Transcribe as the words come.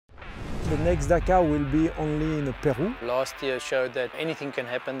The next Dakar will be only in Peru. Last year showed that anything can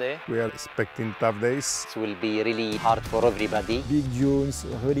happen there. We are expecting tough days. It will be really hard for everybody. Big dunes,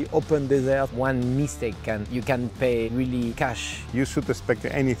 really open desert. One mistake you can pay really cash. You should expect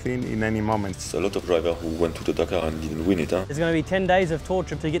anything in any moment. It's a lot of drivers who went to the Dakar and didn't win it. There's going to be 10 days of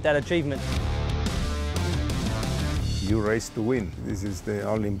torture to get that achievement. You race to win. This is the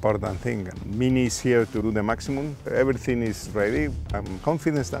all important thing. Mini is here to do the maximum. Everything is ready. I'm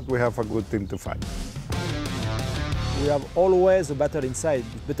confident that we have a good team to fight. We have always a battle inside,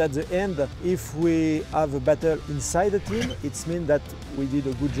 but at the end, if we have a battle inside the team, it means that we did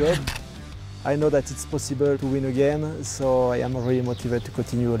a good job. I know that it's possible to win again, so I am really motivated to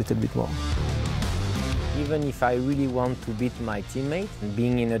continue a little bit more. Even if I really want to beat my teammate,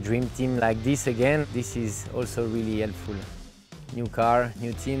 being in a dream team like this again, this is also really helpful. New car,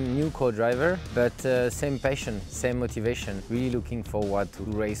 new team, new co-driver, but same passion, same motivation. Really looking forward to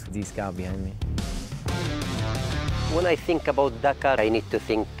race with this car behind me. When I think about Dakar, I need to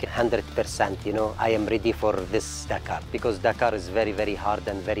think 100%, you know, I am ready for this Dakar, because Dakar is very, very hard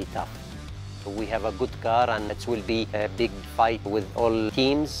and very tough. We have a good car and it will be a big fight with all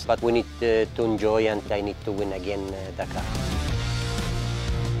teams, but we need to enjoy, and I need to win again Dakar.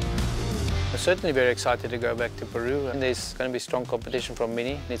 I'm certainly very excited to go back to Peru, and there's going to be strong competition from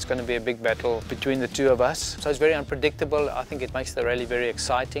Mini. It's going to be a big battle between the two of us. So it's very unpredictable. I think it makes the rally very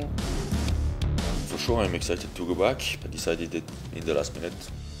exciting. For sure, I'm excited to go back. I decided it in the last minute.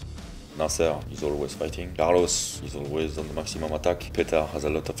 Nasser is always fighting. Carlos is always on the maximum attack. Peter has a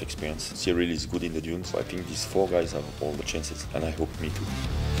lot of experience. Cyril is good in the dunes. So I think these four guys have all the chances, and I hope me too.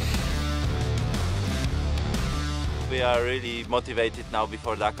 We are really motivated now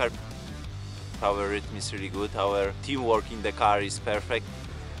before Dakar. Our rhythm is really good. Our teamwork in the car is perfect.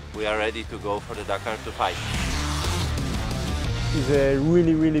 We are ready to go for the Dakar to fight. It's a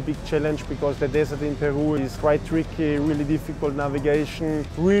really, really big challenge because the desert in Peru is quite tricky, really difficult navigation,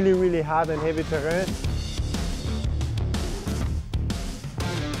 really, really hard and heavy terrain.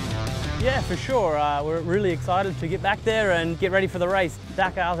 Yeah, for sure. We're really excited to get back there and get ready for the race.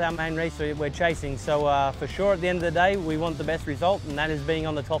 Dakar's our main race we're chasing, so for sure at the end of the day we want the best result, and that is being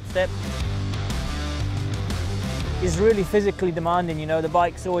on the top step. It's really physically demanding, you know, the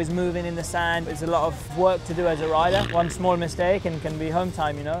bike's always moving in the sand. It's a lot of work to do as a rider. One small mistake and can be home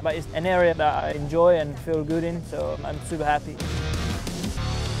time, you know. But it's an area that I enjoy and feel good in, so I'm super happy.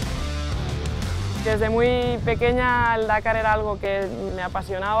 Desde muy pequeña el Dakar era algo que me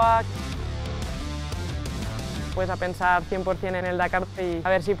apasionaba. Pues a pensar 100% en el Dakar y a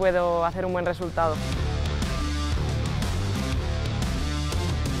ver si puedo hacer un buen resultado.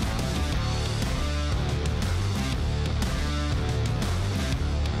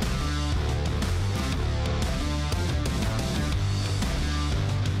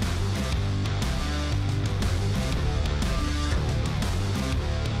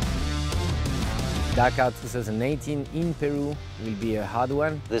 Dakar 2018 in Peru will be a hard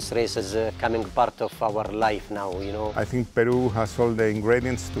one. This race is becoming part of our life now, you know. I think Peru has all the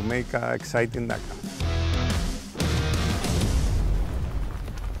ingredients to make an exciting Dakar.